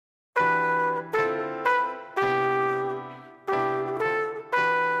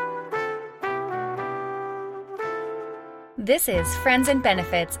This is Friends and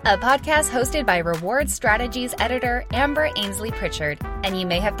Benefits, a podcast hosted by Reward Strategies editor Amber Ainsley Pritchard, and you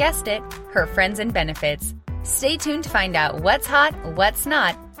may have guessed it, her friends and benefits. Stay tuned to find out what's hot, what's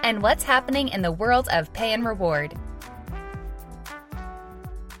not, and what's happening in the world of pay and reward.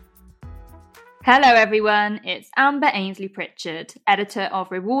 Hello everyone, it's Amber Ainsley Pritchard, editor of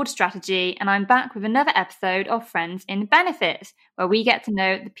Reward Strategy, and I'm back with another episode of Friends in Benefits, where we get to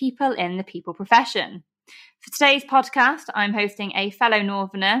know the people in the people profession. For today's podcast, I'm hosting a fellow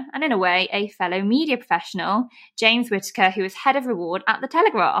Northerner and, in a way, a fellow media professional, James Whitaker, who is head of reward at The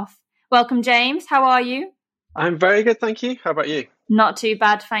Telegraph. Welcome, James. How are you? I'm very good, thank you. How about you? Not too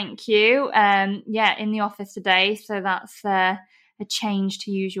bad, thank you. In the office today, so that's a change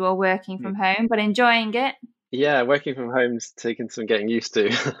to usual working from home, but enjoying it. Yeah, working from home's taken some getting used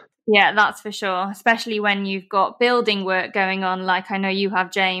to. Yeah, that's for sure, especially when you've got building work going on like I know you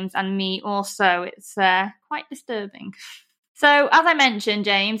have, James, and me also. It's quite disturbing. So, as I mentioned,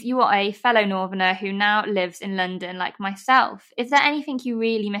 James, you are a fellow Northerner who now lives in London like myself. Is there anything you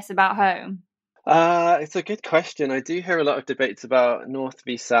really miss about home? It's a good question. I do hear a lot of debates about North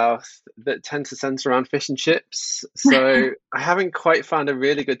v South that tend to centre around fish and chips. So I haven't quite found a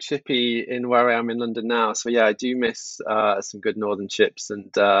really good chippy in where I am in London now. So yeah, I do miss some good Northern chips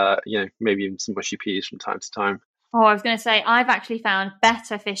and maybe even some mushy peas from time to time. Oh, I was going to say, I've actually found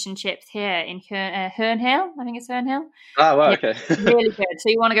better fish and chips here in Herne Hill. I think it's Herne Hill. Ah, well, okay. Really good. So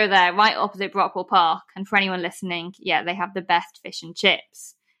you want to go there, right opposite Brockwell Park. And for anyone listening, yeah, they have the best fish and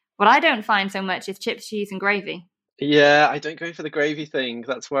chips. What I don't find so much is chips, cheese and gravy. Yeah, I don't go for the gravy thing.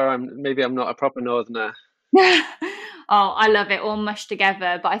 That's where I'm not a proper Northerner. Oh, I love it all mushed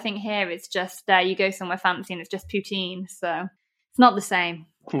together. But I think here it's just, you go somewhere fancy and it's just poutine. So it's not the same,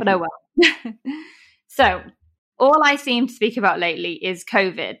 but oh well. So all I seem to speak about lately is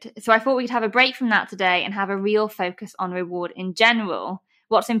COVID. So I thought we'd have a break from that today and have a real focus on reward in general.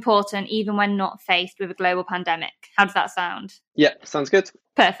 What's important even when not faced with a global pandemic. How does that sound? Yeah, sounds good.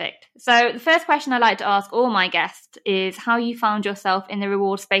 Perfect. So the first question I like to ask all my guests is how you found yourself in the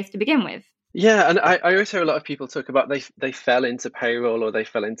reward space to begin with. Yeah, and I always hear a lot of people talk about they fell into payroll or they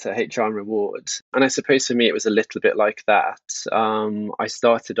fell into HR and reward. And I suppose for me, it was a little bit like that. I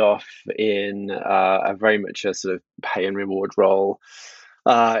started off in a very much a sort of pay and reward role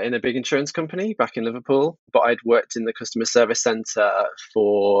in a big insurance company back in Liverpool. But I'd worked in the customer service centre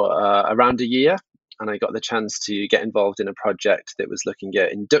for around a year. And I got the chance to get involved in a project that was looking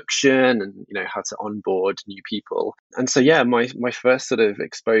at induction and, how to onboard new people. And so, yeah, my first sort of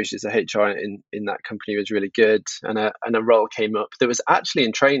exposure to HR in that company was really good. And a role came up that was actually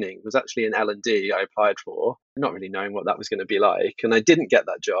in training, it was actually in L&D I applied for, not really knowing what that was going to be like. And I didn't get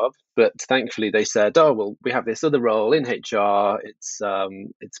that job, but thankfully they said, oh, well, we have this other role in HR. It's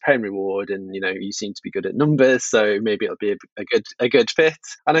pay and reward. And, you seem to be good at numbers, so maybe it'll be a good fit.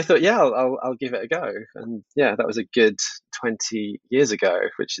 And I thought, yeah, I'll give it a go. And yeah, that was a good 20 years ago,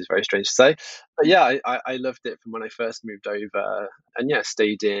 which is very strange to say. But yeah, I loved it from when I first moved over, and yeah,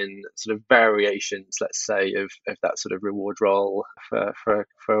 stayed in sort of variations, let's say, of that sort of reward role for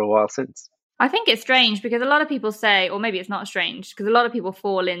a while since. I think it's strange because a lot of people say, or maybe it's not strange, because a lot of people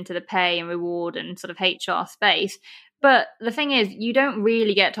fall into the pay and reward and sort of HR space. But the thing is, you don't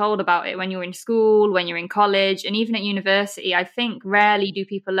really get told about it when you're in school, when you're in college, and even at university. I think rarely do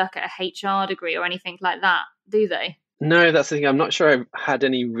people look at a HR degree or anything like that, do they? No, that's the thing. I'm not sure I've had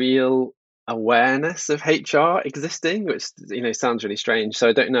any real awareness of HR existing, which, sounds really strange. So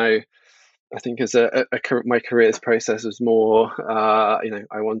I don't know. I think as my careers process was more, I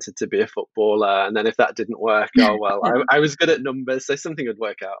wanted to be a footballer. And then if that didn't work, I was good at numbers, so something would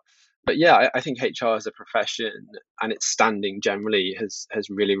work out. But yeah, I think HR as a profession and its standing generally has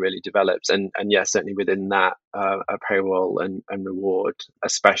really, really developed. And yeah, certainly within that, a payroll and reward,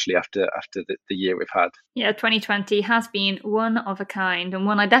 especially after the year we've had. Yeah, 2020 has been one of a kind and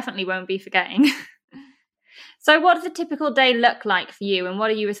one I definitely won't be forgetting. So what does a typical day look like for you and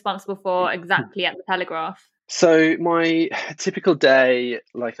what are you responsible for exactly at The Telegraph? So my typical day,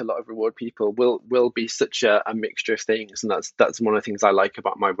 like a lot of reward people, will be such a mixture of things. And that's one of the things I like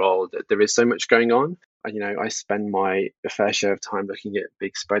about my role, that there is so much going on. I spend my fair share of time looking at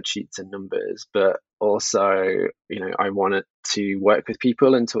big spreadsheets and numbers, but also, I wanted to work with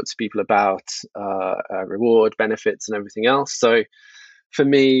people and talk to people about reward, benefits and everything else. So for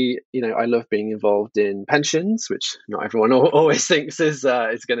me, I love being involved in pensions, which not everyone always thinks is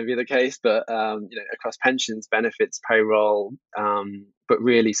going to be the case, but across pensions, benefits, payroll, but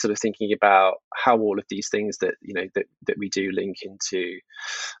really sort of thinking about how all of these things that we do link into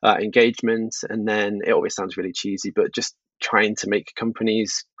engagement. And then it always sounds really cheesy, but just trying to make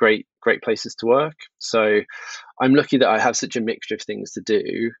companies great places to work. So I'm lucky that I have such a mixture of things to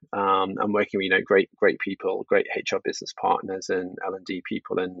do. I'm working with great people, great HR business partners, and L&D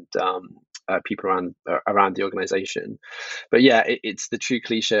people, and people around the organization. But yeah, it's the true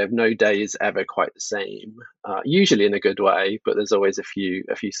cliche of no day is ever quite the same. Usually in a good way, but there's always a few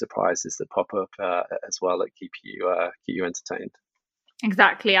surprises that pop up as well that keep you entertained.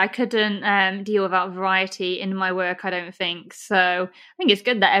 Exactly. I couldn't deal without variety in my work, I don't think. So I think it's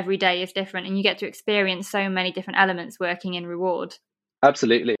good that every day is different and you get to experience so many different elements working in Reward.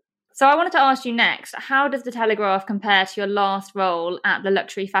 Absolutely. So I wanted to ask you next, how does the Telegraph compare to your last role at the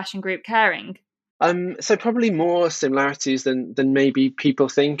luxury fashion group Kering? So probably more similarities than maybe people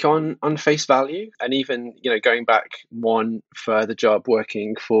think on face value, and even going back one further job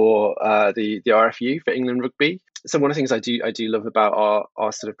working for the RFU for England Rugby. So one of the things I do love about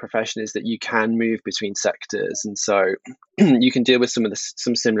our sort of profession is that you can move between sectors, and so you can deal with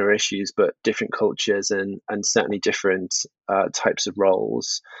some similar issues, but different cultures and certainly different types of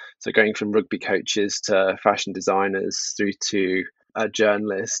roles. So going from rugby coaches to fashion designers through to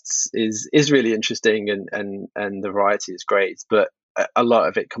journalists is really interesting, and the variety is great, but a lot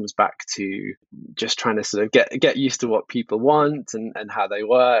of it comes back to just trying to sort of get used to what people want and how they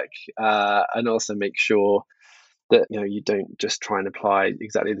work, and also make sure that you don't just try and apply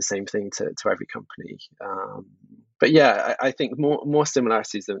exactly the same thing to every company. But yeah, I think more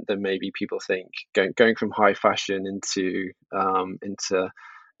similarities than maybe people think, going from high fashion into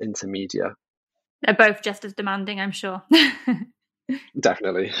media. They're both just as demanding, I'm sure.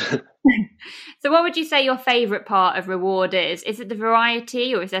 Definitely. So what would you say your favourite part of Reward is? Is it the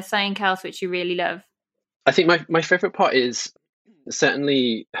variety, or is there something else which you really love? I think my favourite part is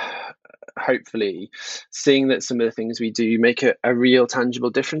certainly, hopefully, seeing that some of the things we do make a real tangible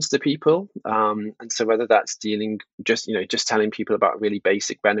difference to people. And so whether that's dealing just telling people about really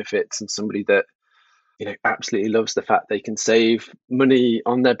basic benefits, and somebody that absolutely loves the fact they can save money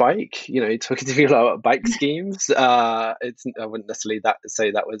on their bike, talking to people about bike schemes. I wouldn't necessarily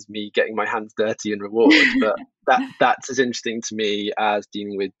say that was me getting my hands dirty in Reward, but that's as interesting to me as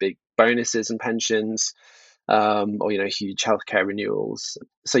dealing with big bonuses and pensions, or huge healthcare renewals.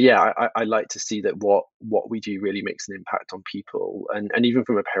 So yeah, I like to see that what we do really makes an impact on people, and even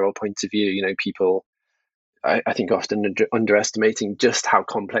from a payroll point of view, people I think often underestimating just how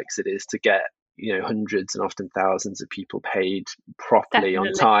complex it is to get hundreds and often thousands of people paid properly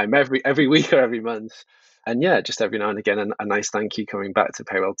on time every week or every month. And yeah, just every now and again a nice thank you coming back to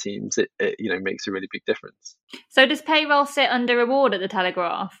payroll teams, it makes a really big difference. So does payroll sit under Reward at the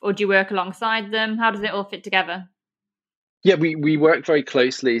Telegraph, or do you work alongside them? How does it all fit together? Yeah, we work very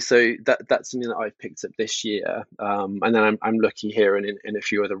closely, so that's something that I've picked up this year, and then I'm lucky here and in a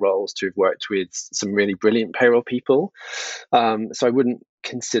few other roles to have worked with some really brilliant payroll people. So I wouldn't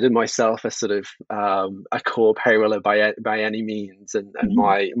consider myself a sort of a core payroller by any means, and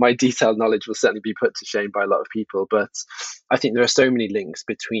my detailed knowledge will certainly be put to shame by a lot of people. But I think there are so many links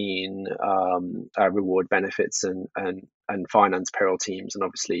between Reward benefits and finance payroll teams, and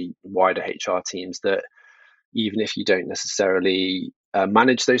obviously wider HR teams, that even if you don't necessarily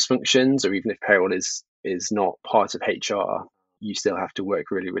manage those functions, or even if payroll is not part of HR, you still have to work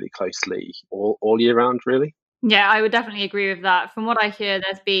really, really closely all year round, really. Yeah, I would definitely agree with that. From what I hear,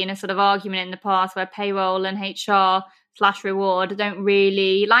 there's been a sort of argument in the past where payroll and HR/Reward don't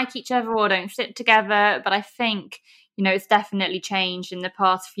really like each other or don't sit together. But I think, it's definitely changed in the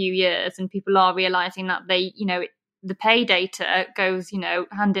past few years, and people are realizing that the pay data goes,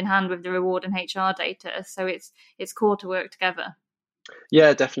 hand in hand with the Reward and HR data. So it's core to work together.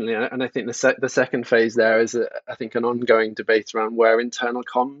 Yeah, definitely. And I think the second phase there is, I think, an ongoing debate around where internal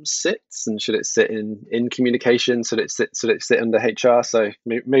comms sits, and should it sit in communication? Should it sit under HR? So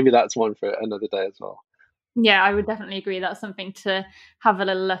maybe that's one for another day as well. Yeah, I would definitely agree. That's something to have a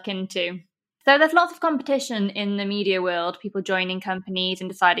little look into. So there's lots of competition in the media world, people joining companies and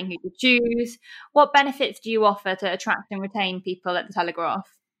deciding who to choose. What benefits do you offer to attract and retain people at the Telegraph?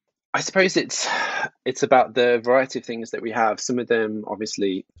 I suppose it's about the variety of things that we have. Some of them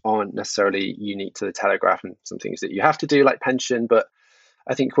obviously aren't necessarily unique to the Telegraph, and some things that you have to do, like pension, but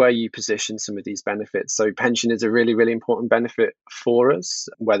I think where you position some of these benefits. So pension is a really, really important benefit for us,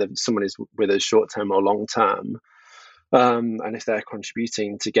 whether someone is with us short term or long term. And if they're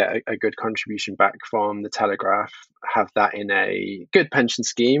contributing, to get a good contribution back from the Telegraph, have that in a good pension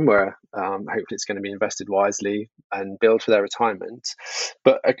scheme where hopefully it's going to be invested wisely and build for their retirement.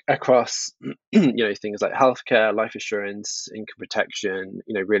 But across things like healthcare, life assurance, income protection,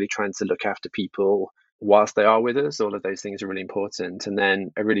 really trying to look after people whilst they are with us. All of those things are really important, and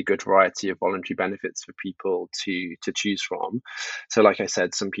then a really good variety of voluntary benefits for people to choose from. So like I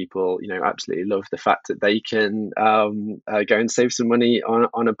said, some people absolutely love the fact that they can go and save some money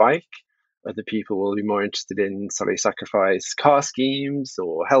on a bike. Other people will be more interested in salary sacrifice car schemes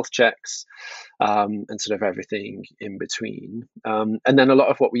or health checks, and sort of everything in between. And then a lot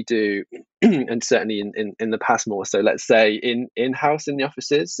of what we do, and certainly in the past more so, let's say in-house in the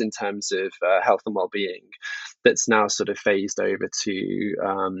offices in terms of health and well-being, that's now sort of phased over to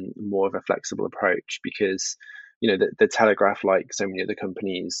more of a flexible approach, because the Telegraph, like so many other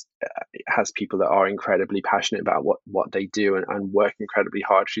companies, has people that are incredibly passionate about what they do and work incredibly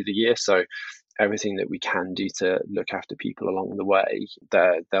hard through the year. So everything that we can do to look after people along the way,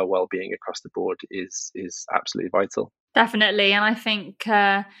 their well-being across the board is absolutely vital. Definitely. And I think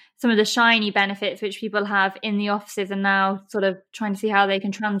some of the shiny benefits which people have in the offices are now sort of trying to see how they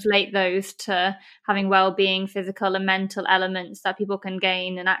can translate those to having well-being, physical and mental elements that people can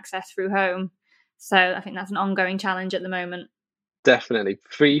gain and access through home. So I think that's an ongoing challenge at the moment. Definitely.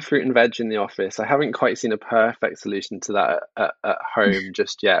 Free fruit and veg in the office. I haven't quite seen a perfect solution to that at home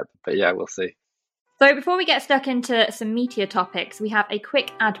just yet, but yeah, we'll see. So before we get stuck into some meatier topics, we have a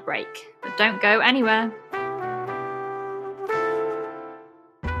quick ad break, but don't go anywhere.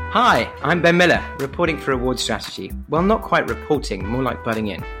 Hi, I'm Ben Miller, reporting for Reward Strategy. Well, not quite reporting, more like butting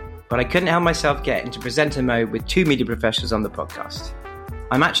in. But I couldn't help myself get into presenter mode with two media professionals on the podcast.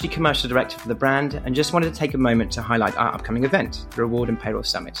 I'm actually commercial director for the brand and just wanted to take a moment to highlight our upcoming event, the Reward and Payroll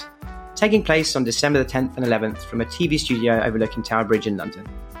Summit, taking place on December the 10th and 11th from a TV studio overlooking Tower Bridge in London.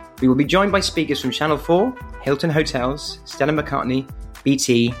 We will be joined by speakers from Channel 4, Hilton Hotels, Stella McCartney,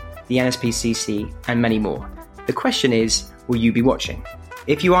 BT, the NSPCC, and many more. The question is, will you be watching?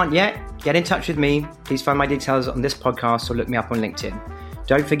 If you aren't yet, get in touch with me. Please find my details on this podcast or look me up on LinkedIn.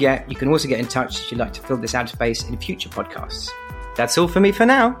 Don't forget, you can also get in touch if you'd like to fill this ad space in future podcasts. That's all for me for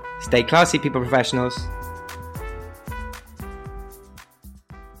now. Stay classy, people professionals.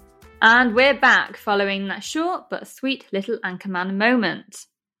 And we're back following that short but sweet little Anchorman moment.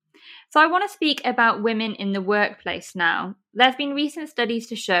 So I want to speak about women in the workplace now. There have been recent studies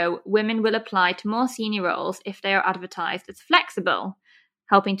to show women will apply to more senior roles if they are advertised as flexible,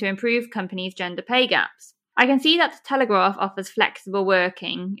 helping to improve companies' gender pay gaps. I can see that the Telegraph offers flexible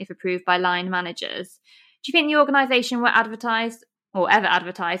working if approved by line managers. Do you think the organisation will advertise or ever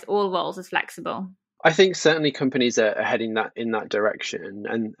advertise all roles as flexible? I think certainly companies are heading in that direction,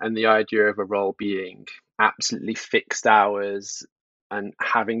 and the idea of a role being absolutely fixed hours and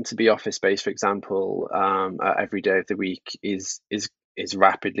having to be office based, for example, every day of the week is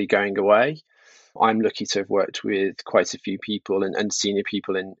rapidly going away. I'm lucky to have worked with quite a few people and senior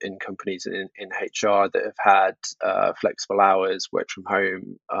people in companies in HR that have had flexible hours, worked from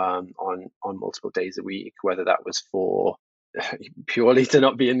home on multiple days a week, whether that was for purely to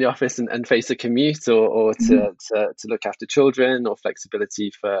not be in the office and face a commute or to look after children, or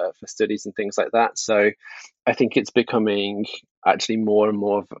flexibility for studies and things like that. So I think it's becoming actually more and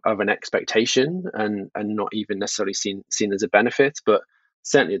more of an expectation and not even necessarily seen as a benefit. But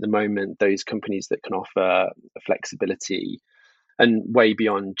certainly at the moment, those companies that can offer flexibility and way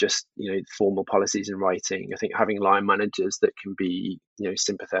beyond just formal policies in writing, I think having line managers that can be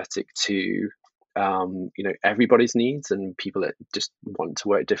sympathetic to everybody's needs and people that just want to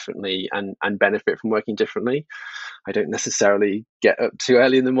work differently and benefit from working differently. I don't necessarily get up too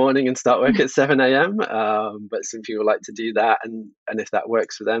early in the morning and start work at 7 a.m. But some people like to do that, and if that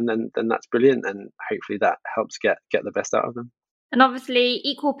works for them, then that's brilliant, and hopefully that helps get the best out of them. And obviously,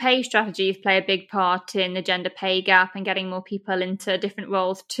 equal pay strategies play a big part in the gender pay gap and getting more people into different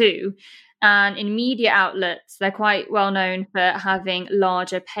roles too. And in media outlets, they're quite well known for having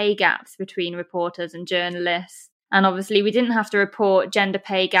larger pay gaps between reporters and journalists. And obviously, we didn't have to report gender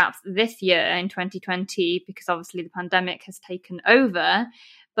pay gaps this year in 2020 because obviously the pandemic has taken over.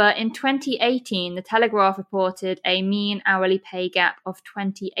 But in 2018, the Telegraph reported a mean hourly pay gap of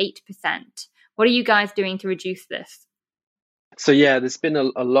 28%. What are you guys doing to reduce this? So yeah, there's been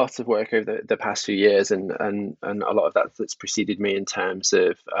a lot of work over the past few years, and a lot of that's preceded me in terms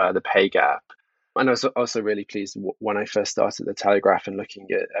of the pay gap. And I was also really pleased when I first started the Telegraph and looking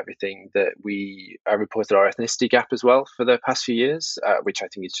at everything that we reported our ethnicity gap as well for the past few years, which I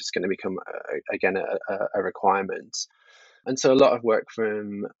think is just going to become again a requirement. And so a lot of work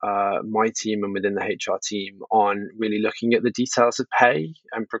from my team and within the HR team on really looking at the details of pay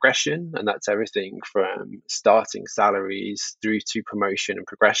and progression. And that's everything from starting salaries through to promotion and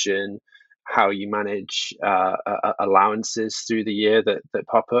progression, how you manage allowances through the year that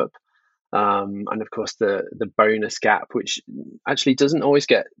pop up. And of course the bonus gap, which actually doesn't always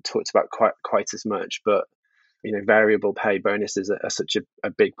get talked about quite as much, but variable pay bonuses are such a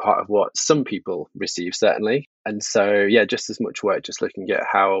big part of what some people receive, certainly. And so just as much work just looking at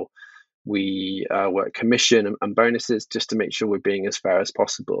how we work commission and bonuses, just to make sure we're being as fair as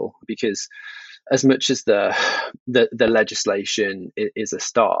possible, because as much as the legislation is a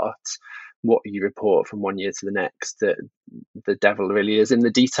start, what you report from one year to the next, the devil really is in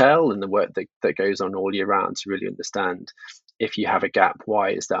the detail and the work that goes on all year round to really understand, if you have a gap,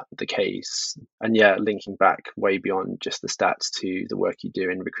 why is that the case? And linking back way beyond just the stats to the work you do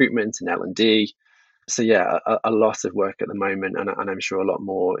in recruitment and L&D. So a lot of work at the moment, and I'm sure a lot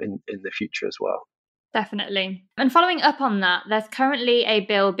more in the future as well. Definitely. And following up on that, there's currently a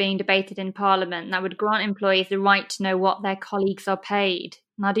bill being debated in Parliament that would grant employees the right to know what their colleagues are paid.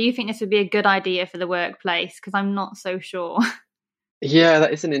 Now, do you think this would be a good idea for the workplace? Because I'm not so sure. Yeah,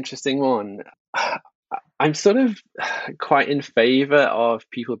 that is an interesting one. I'm sort of quite in favour of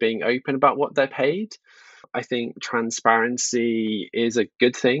people being open about what they're paid. I think transparency is a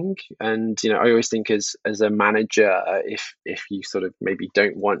good thing, and I always think as a manager, if you sort of maybe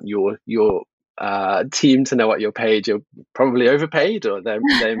don't want your team to know what you're paid, you're probably overpaid, or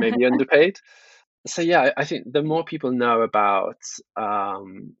they may be underpaid. So I think the more people know about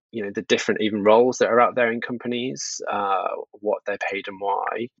the different even roles that are out there in companies, what they're paid and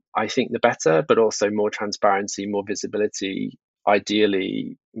why, I think the better. But also more transparency, more visibility,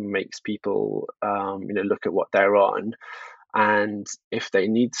 ideally makes people look at what they're on, and if they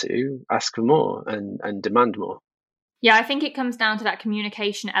need to, ask for more and demand more. Yeah, I think it comes down to that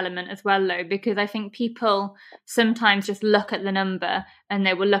communication element as well, though, because I think people sometimes just look at the number and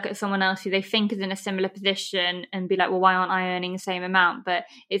they will look at someone else who they think is in a similar position and be like, well, why aren't I earning the same amount? But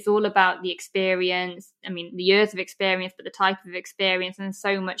it's all about the experience. I mean, the years of experience, but the type of experience and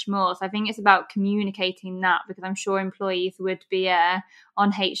so much more. So I think it's about communicating that, because I'm sure employees would be on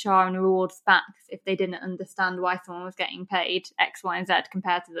HR and rewards backs if they didn't understand why someone was getting paid X, Y, and Z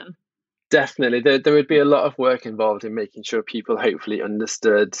compared to them. Definitely. There would be a lot of work involved in making sure people hopefully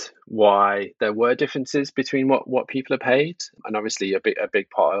understood why there were differences between what people are paid. And obviously a big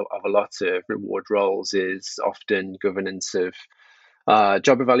part of a lot of reward roles is often governance of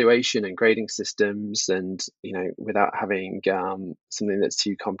job evaluation and grading systems. And, without having something that's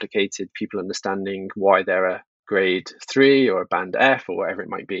too complicated, people understanding why they're a grade 3 or a band F or whatever it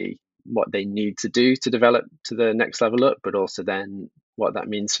might be, what they need to do to develop to the next level up, but also then what that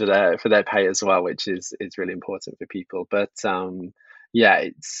means for their pay as well, which is really important for people. But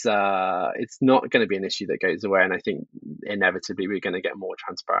it's not going to be an issue that goes away, and I think inevitably we're going to get more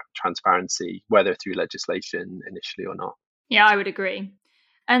transparency, whether through legislation initially or not. Yeah, I would agree.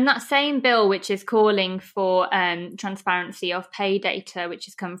 And that same bill, which is calling for transparency of pay data, which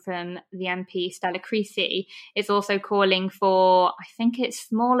has come from the MP Stella Creasy, is also calling for, I think it's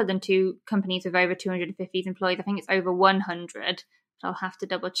smaller than 2 companies with over 250 employees. I think it's over 100. I'll have to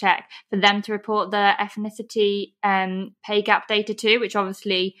double check, for them to report the ethnicity pay gap data too, which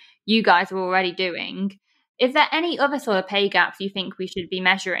obviously you guys are already doing. Is there any other sort of pay gaps you think we should be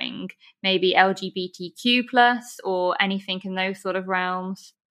measuring? Maybe LGBTQ plus or anything in those sort of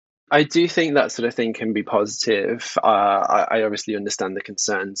realms? I do think that sort of thing can be positive. I obviously understand the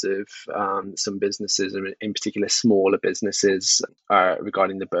concerns of some businesses, and in particular smaller businesses,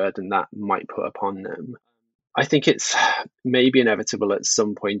 regarding the burden that might put upon them. I think it's maybe inevitable at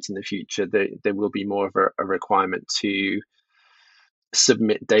some point in the future that there will be more of a requirement to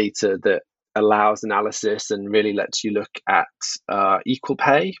submit data that allows analysis and really lets you look at equal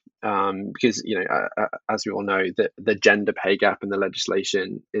pay, because as we all know, the gender pay gap in the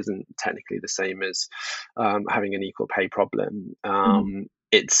legislation isn't technically the same as having an equal pay problem.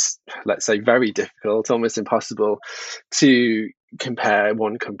 It's, let's say, very difficult, almost impossible to compare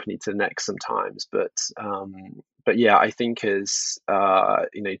one company to the next sometimes, but I think as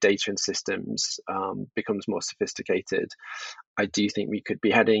data and systems becomes more sophisticated, I do think we could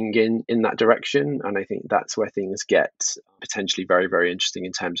be heading in that direction, and I think that's where things get potentially very, very interesting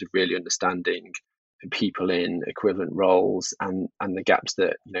in terms of really understanding people in equivalent roles and the gaps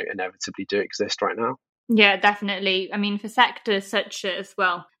that inevitably do exist right now. Yeah, definitely. I mean, for sectors such as,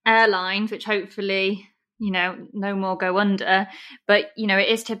 well, airlines, which hopefully no more go under. But, it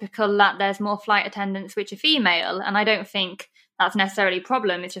is typical that there's more flight attendants which are female. And I don't think that's necessarily a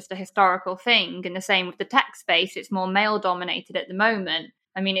problem. It's just a historical thing. And the same with the tech space. It's more male dominated at the moment.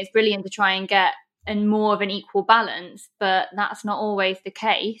 I mean, it's brilliant to try and get more of an equal balance, but that's not always the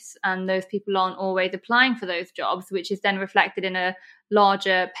case. And those people aren't always applying for those jobs, which is then reflected in a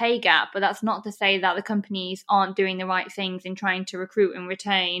larger pay gap. But that's not to say that the companies aren't doing the right things in trying to recruit and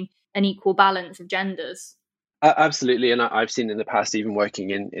retain an equal balance of genders. Absolutely. And I've seen in the past, even working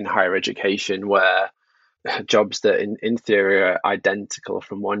in higher education, where jobs that in theory are identical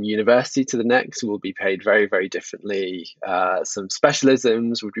from one university to the next will be paid very, very differently. Some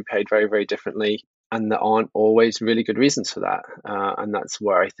specialisms would be paid very, very differently. And there aren't always really good reasons for that. And that's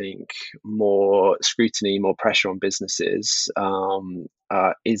where I think more scrutiny, more pressure on businesses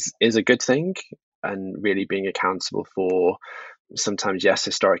is a good thing, and really being accountable for sometimes, yes,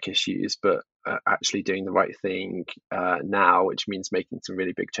 historic issues, but actually doing the right thing now, which means making some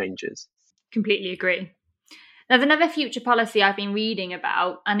really big changes. Completely agree. There's another future policy I've been reading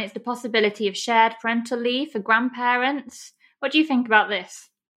about, and it's the possibility of shared parental leave for grandparents. What do you think about this?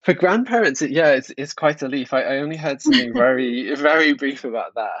 For grandparents, it's quite a leap. I only heard something very, very brief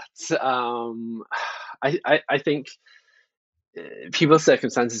about that. I think people's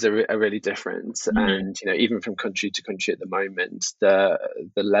circumstances are really different, and even from country to country at the moment, the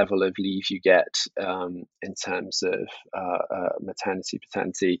level of leave you get in terms of maternity,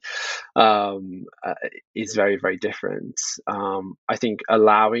 paternity is very, very different. I think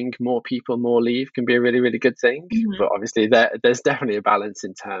allowing more people more leave can be a really, really good thing, but obviously there's definitely a balance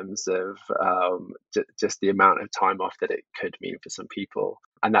in terms of just the amount of time off that it could mean for some people,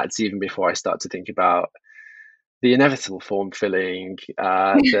 and that's even before I start to think about the inevitable form filling,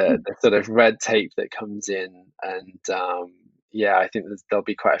 the sort of red tape that comes in, and I think there'll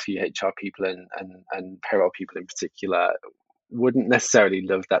be quite a few HR people and payroll people in particular wouldn't necessarily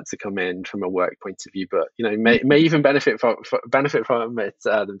love that to come in from a work point of view, but may even benefit from it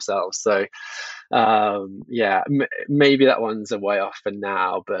themselves. So maybe that one's a way off for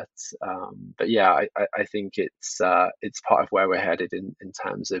now, but I think it's part of where we're headed in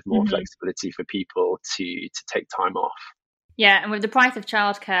terms of more flexibility for people to take time off. Yeah, and with the price of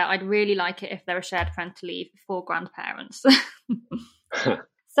childcare, I'd really like it if there were shared parental leave for grandparents.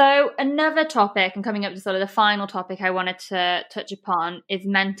 So another topic, and coming up to sort of the final topic I wanted to touch upon, is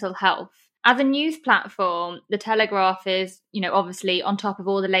mental health. As a news platform, The Telegraph is, obviously on top of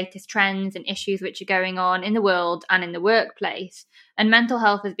all the latest trends and issues which are going on in the world and in the workplace. And mental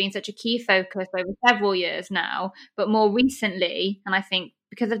health has been such a key focus over several years now, but more recently, and I think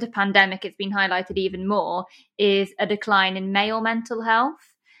because of the pandemic, it's been highlighted even more, is a decline in male mental health.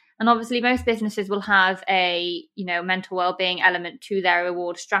 And obviously most businesses will have a, mental well-being element to their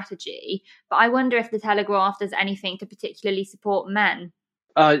reward strategy. But I wonder if The Telegraph does anything to particularly support men.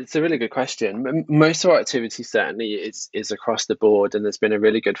 It's a really good question. Most of our activity certainly is across the board, and there's been a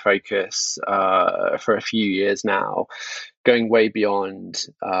really good focus for a few years now, going way beyond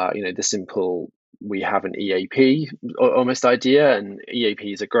the simple we have an EAP almost idea, and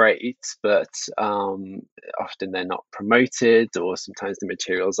EAPs are great, but often they're not promoted, or sometimes the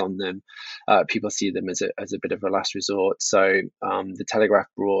materials on them, people see them as a bit of a last resort. So the Telegraph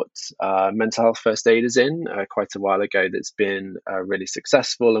brought mental health first aiders in quite a while ago. That's been really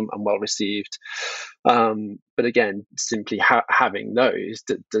successful and well received. But again, simply having those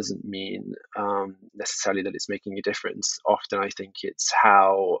doesn't mean necessarily that it's making a difference. Often I think it's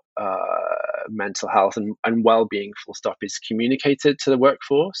how mental health and well-being full stop is communicated to the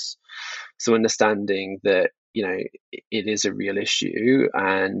workforce. So understanding that it is a real issue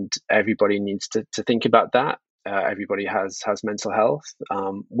and everybody needs to think about that. Everybody has mental health.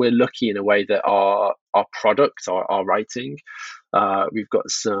 We're lucky in a way that our products, our writing, we've got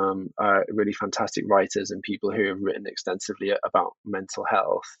some really fantastic writers and people who have written extensively about mental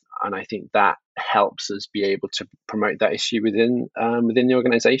health, and I think that helps us be able to promote that issue within the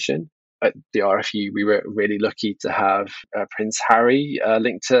organisation. At the RFU, we were really lucky to have Prince Harry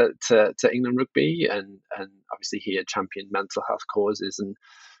linked to England Rugby, and obviously he had championed mental health causes and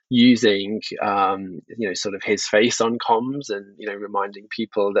using sort of his face on comms and reminding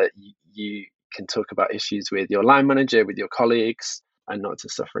people that you can talk about issues with your line manager, with your colleagues, and not to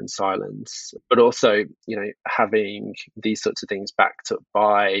suffer in silence. But also having these sorts of things backed up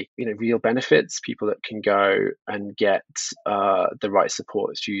by real benefits, people that can go and get the right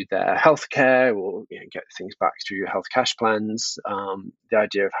support through their healthcare, or get things back through your health cash plans. The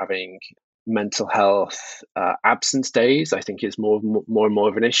idea of having mental health absence days, I think, is more and more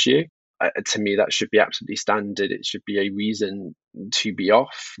of an issue. To me, that should be absolutely standard. It should be a reason to be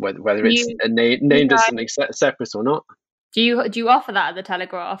off, whether it's named as something separate or not. Do you offer that at the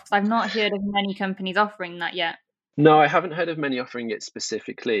Telegraph? Because I've not heard of many companies offering that yet. No, I haven't heard of many offering it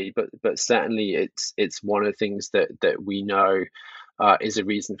specifically, but certainly it's one of the things that we know is a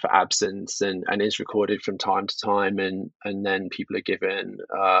reason for absence and is recorded from time to time, and then people are given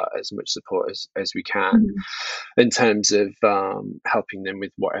as much support as we can in terms of helping them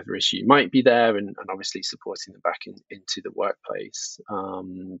with whatever issue might be there, and obviously supporting them back into the workplace.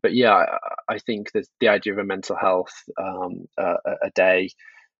 But yeah, I think that the idea of a mental health a day,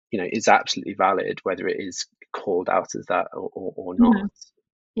 is absolutely valid, whether it is called out as that or not.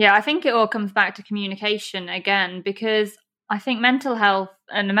 Yeah, I think it all comes back to communication again, because I think mental health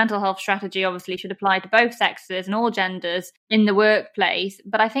and a mental health strategy obviously should apply to both sexes and all genders in the workplace.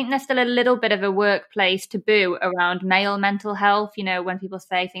 But I think there's still a little bit of a workplace taboo around male mental health. When people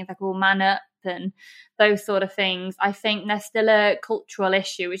say things like, "Oh, man up," and those sort of things, I think there's still a cultural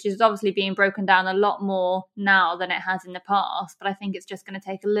issue, which is obviously being broken down a lot more now than it has in the past. But I think it's just going to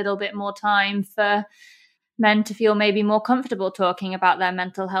take a little bit more time for men to feel maybe more comfortable talking about their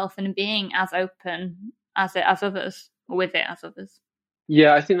mental health and being as open as others, or with it as others.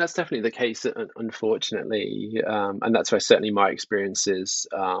 Yeah, I think that's definitely the case, unfortunately, and that's where certainly my experiences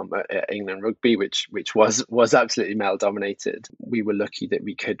at England Rugby, which was absolutely male dominated. We were lucky that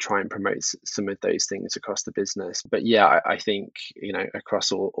we could try and promote some of those things across the business. But yeah, I think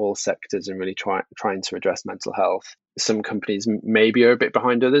across all sectors and really trying to address mental health. Some companies maybe are a bit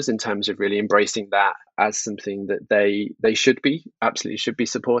behind others in terms of really embracing that as something that they absolutely should be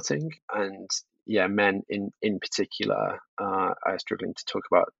supporting. And yeah, men in particular are struggling to talk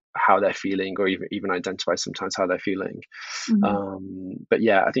about how they're feeling, or even identify sometimes how they're feeling. But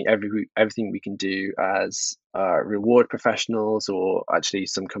yeah, I think everything we can do as reward professionals, or actually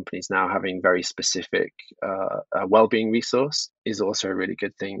some companies now having very specific well-being resource, is also a really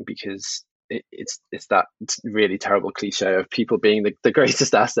good thing, because it's that really terrible cliche of people being the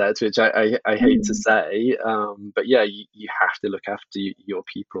greatest asset, which I hate to say, but yeah, you have to look after your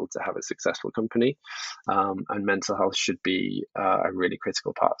people to have a successful company, and mental health should be a really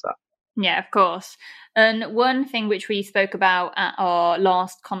critical part of that. Yeah, of course. And one thing which we spoke about at our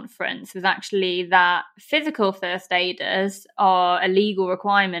last conference was actually that physical first aiders are a legal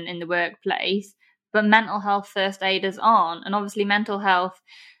requirement in the workplace, but mental health first aiders aren't. And obviously mental health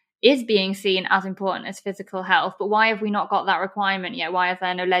is being seen as important as physical health, but why have we not got that requirement yet? Why is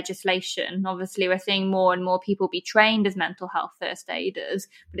there no legislation? Obviously, we're seeing more and more people be trained as mental health first aiders,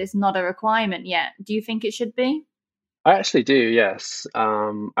 but it's not a requirement yet. Do you think it should be? I actually do, yes.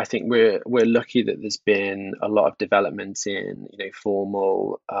 I think we're lucky that there's been a lot of development in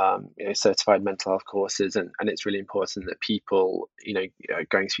formal certified mental health courses, and it's really important that people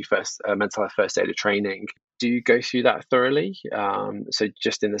going through mental health first aider training do go through that thoroughly. So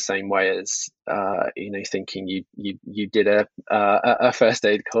just in the same way as thinking you did a first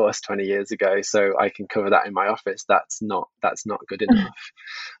aid course 20 years ago, so I can cover that in my office. That's not good enough,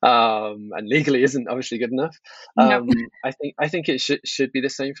 and legally isn't obviously good enough. No. I think it should be the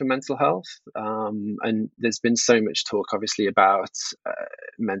same for mental health, and there's been so much talk obviously about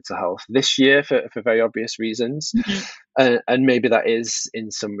mental health this year for very obvious reasons. And maybe that is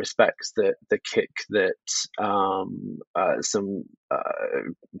in some respects the kick that some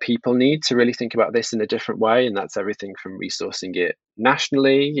people need to really think about this in a different way, and that's everything from resourcing it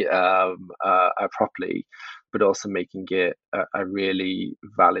nationally properly, but also making it a really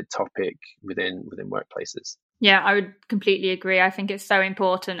valid topic within workplaces. Yeah, I would completely agree. I think it's so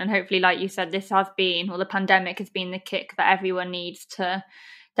important, and hopefully, like you said, the pandemic has been the kick that everyone needs to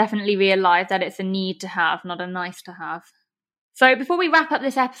definitely realise that it's a need to have, not a nice to have. So before we wrap up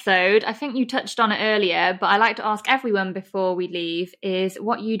this episode, I think you touched on it earlier, but I like to ask everyone before we leave is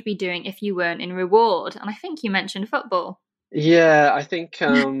what you'd be doing if you weren't in reward. And I think you mentioned football. Yeah, I think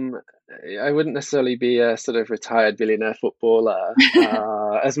I wouldn't necessarily be a sort of retired billionaire footballer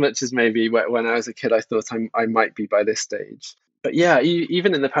as much as maybe when I was a kid I thought I might be by this stage. But yeah,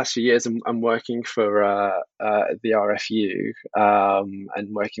 even in the past few years, I'm working for the RFU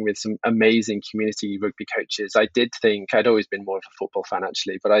and working with some amazing community rugby coaches. I did think I'd always been more of a football fan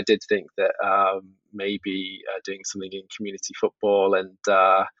actually, but I did think that maybe doing something in community football and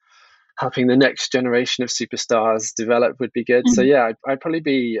helping the next generation of superstars develop would be good. So yeah, I'd probably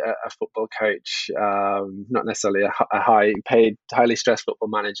be a football coach, not necessarily a high paid, highly stressed football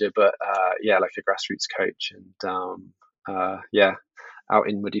manager, but yeah, like a grassroots coach, and out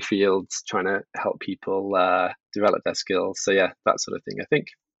in muddy fields trying to help people develop their skills. So yeah, that sort of thing, I think.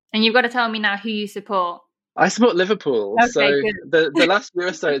 And you've got to tell me now who you support. I support Liverpool. Okay, so good. the last year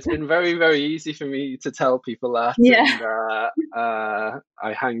or so, it's been very, very easy for me to tell people that. Yeah. And,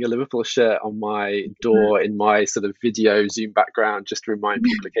 I hang a Liverpool shirt on my door in my sort of video Zoom background just to remind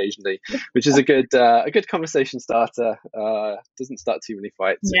people occasionally, which is a good conversation starter. Doesn't start too many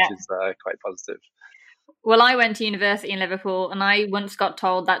fights, which is quite positive. Well, I went to university in Liverpool and I once got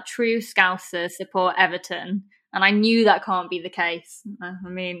told that true Scousers support Everton. And I knew that can't be the case. I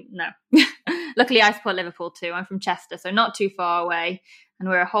mean, no. Luckily, I support Liverpool too. I'm from Chester, so not too far away. And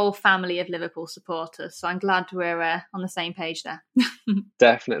we're a whole family of Liverpool supporters. So I'm glad we're on the same page there.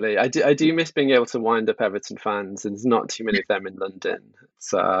 Definitely. I do miss being able to wind up Everton fans. There's not too many of them in London.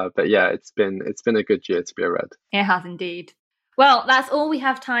 So, but yeah, it's been a good year to be a Red. It has indeed. Well, that's all we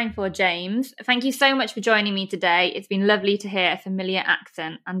have time for, James. Thank you so much for joining me today. It's been lovely to hear a familiar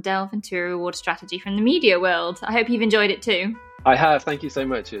accent and delve into a reward strategy from the media world. I hope you've enjoyed it too. I have. Thank you so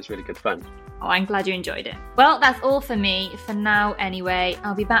much. It was really good fun. Oh, I'm glad you enjoyed it. Well, that's all for me for now anyway.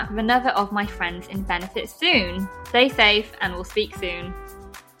 I'll be back with another of my friends in benefits soon. Stay safe and we'll speak soon.